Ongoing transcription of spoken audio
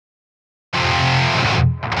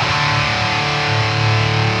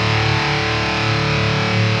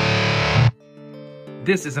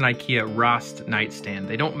This is an IKEA Rast nightstand.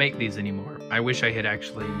 They don't make these anymore. I wish I had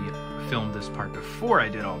actually filmed this part before I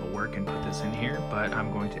did all the work and put this in here, but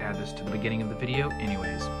I'm going to add this to the beginning of the video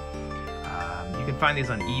anyways. You can find these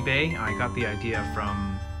on eBay. I got the idea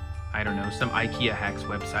from, I don't know, some IKEA hacks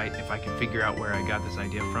website. If I can figure out where I got this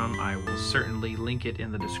idea from, I will certainly link it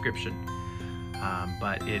in the description.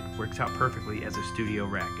 But it works out perfectly as a studio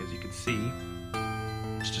rack. As you can see,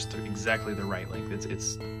 it's just exactly the right length.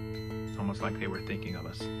 It's almost like they were thinking of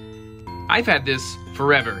us. I've had this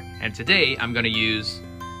forever, and today I'm going to use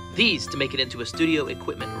these to make it into a studio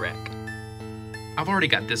equipment rack. I've already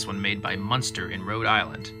got this one made by Munster in Rhode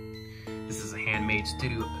Island. This is a handmade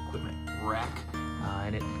studio equipment rack,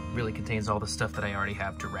 and it really contains all the stuff that I already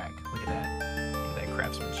have to rack. Look at that. Look at that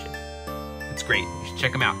craftsmanship. It's great. You should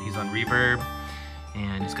check him out. He's on Reverb,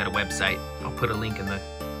 and he's got a website. I'll put a link in the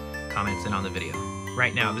comments and on the video.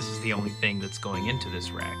 Right now, this is the only thing that's going into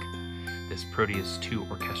this rack. This Proteus 2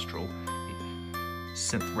 orchestral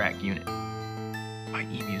synth rack unit by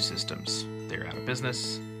EMU Systems. They're out of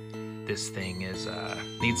business. This thing is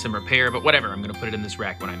needs some repair, but whatever. I'm gonna put it in this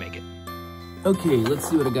rack when I make it. Okay, let's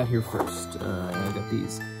see what I got here first. I got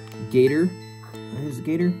these Gator. Is it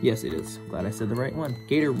Gator? Yes, it is. Glad I said the right one.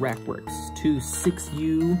 Gator Rackworks. 2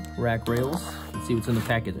 6U rack rails. Let's see what's in the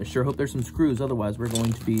package. I sure hope there's some screws, otherwise we're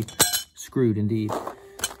going to be screwed indeed.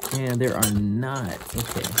 And there are not.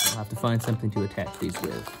 Okay, I'll have to find something to attach these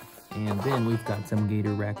with. And then we've got some Gator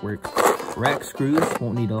Rackworks rack screws.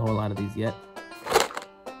 Won't need a whole lot of these yet.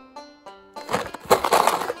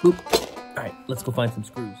 Boop. All right, let's go find some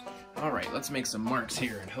screws. All right, let's make some marks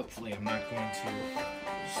here, and hopefully I'm not going to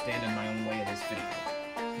stand in my own way of this video.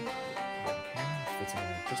 Okay, fits in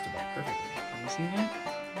just about perfectly. Can you see that?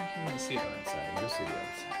 I can't really see it on that side. You'll see the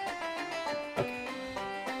other side. Okay,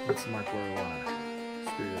 let's mark where we want to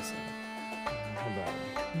screw this in. How about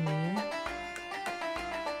here?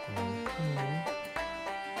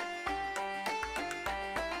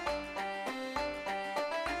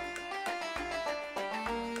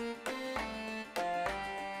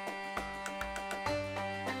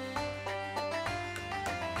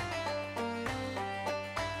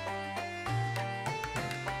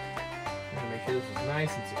 Make sure this is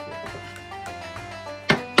nice and secure.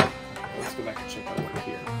 Okay, let's go back and check out work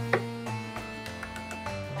here.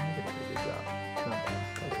 I did a pretty good job. Not bad.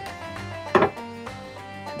 Okay.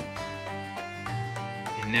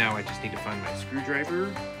 And now I just need to find my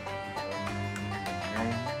screwdriver.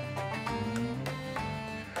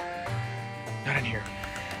 Not in here.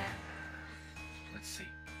 Let's see.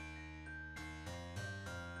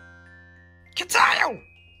 Katao!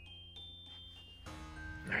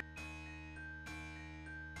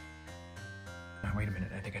 Wait a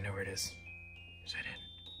minute, I think I know where it is. Is that it?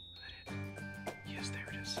 Is that it? Yes, there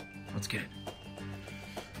it is. Let's get it.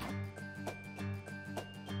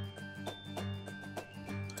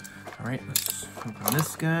 All right, let's open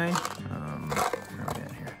this guy. Where are we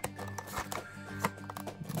at here?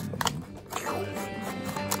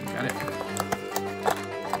 Got it.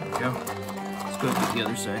 There we go. Let's go get the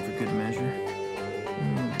other side for good measure.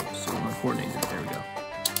 So uncoordinated. There we go.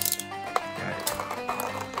 Got it.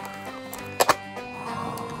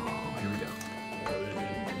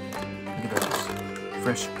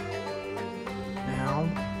 Fresh. Now,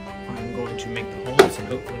 I'm going to make the holes, and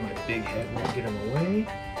hopefully my big head won't get in the way.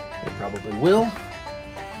 It probably will.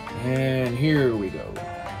 And here we go.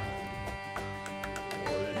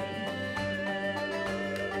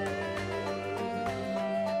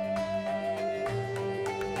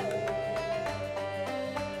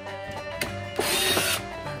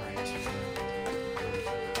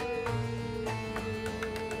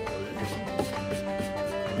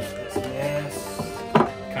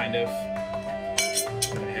 Kind of.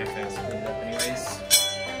 I'm gonna half-ass clean it up anyways.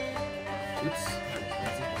 Oops.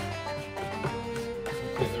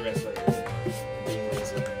 Clean the rest later. Being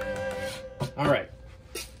lazy. Alright.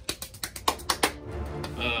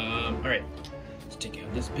 Alright. Let's take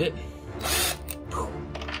out this bit.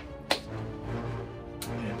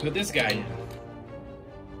 And put this guy in.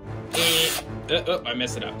 Oh, I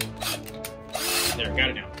messed it up. There, got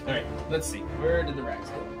it now. Alright, let's see. Where did the racks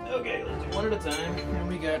go? Okay, let's do one at a time. And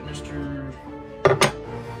we got Mr.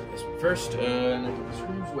 this one first, and then put the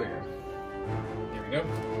screws where? There we go.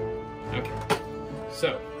 Okay.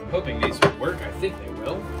 So, I'm hoping these will work. I think they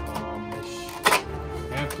will.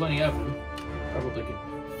 I have plenty of them. Probably could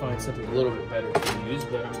find something a little bit better to use,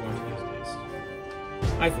 but I'm going to use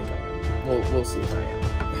these. I think I am. We'll see if I am.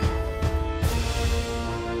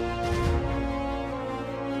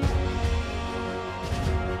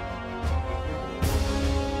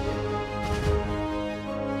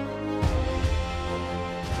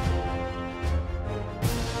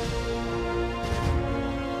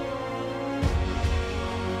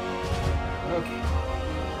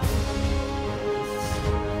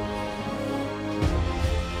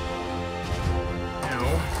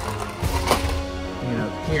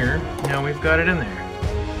 and we've got it in there.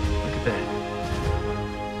 Look at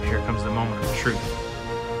that. Here comes the moment of truth.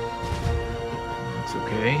 Looks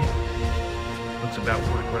okay. Looks about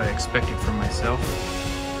like what I expected from myself.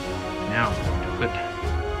 Now I'm going to put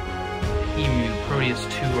Emu Proteus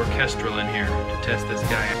 2 Orchestral in here to test this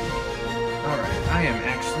guy. Alright, I am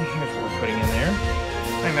actually, here's what we're putting in there.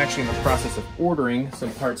 I'm actually in the process of ordering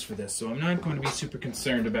some parts for this, so I'm not going to be super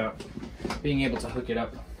concerned about being able to hook it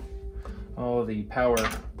up. All the power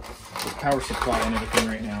supply and everything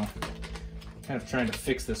right now. Kind of trying to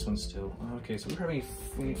fix this one still. Okay, so we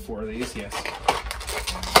need 4 of these, yes.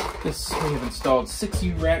 This, we have installed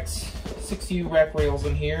 6U rack rails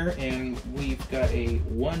in here, and we've got a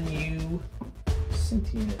 1U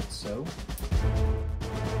synth unit, so.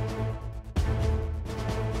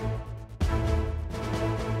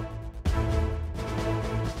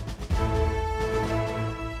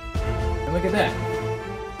 And look at that.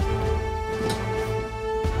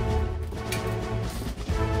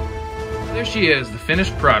 There she is, the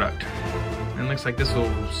finished product. And looks like this will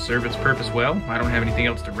serve its purpose well. I don't have anything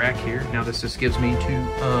else to rack here. Now this just gives me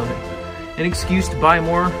an excuse to buy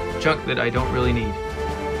more junk that I don't really need.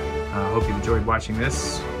 I hope you enjoyed watching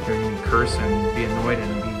this, hearing me curse and be annoyed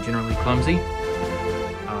and be generally clumsy.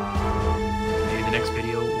 Maybe the next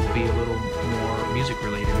video will be a little more music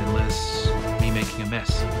related and less me making a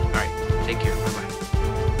mess. Alright, take care, bye-bye.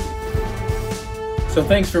 So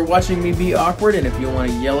thanks for watching me be awkward, and if you want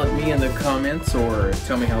to yell at me in the comments or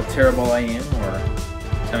tell me how terrible I am or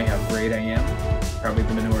tell me how great I am, probably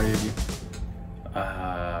the minority of you,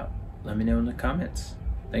 let me know in the comments.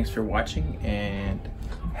 Thanks for watching and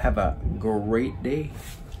have a great day.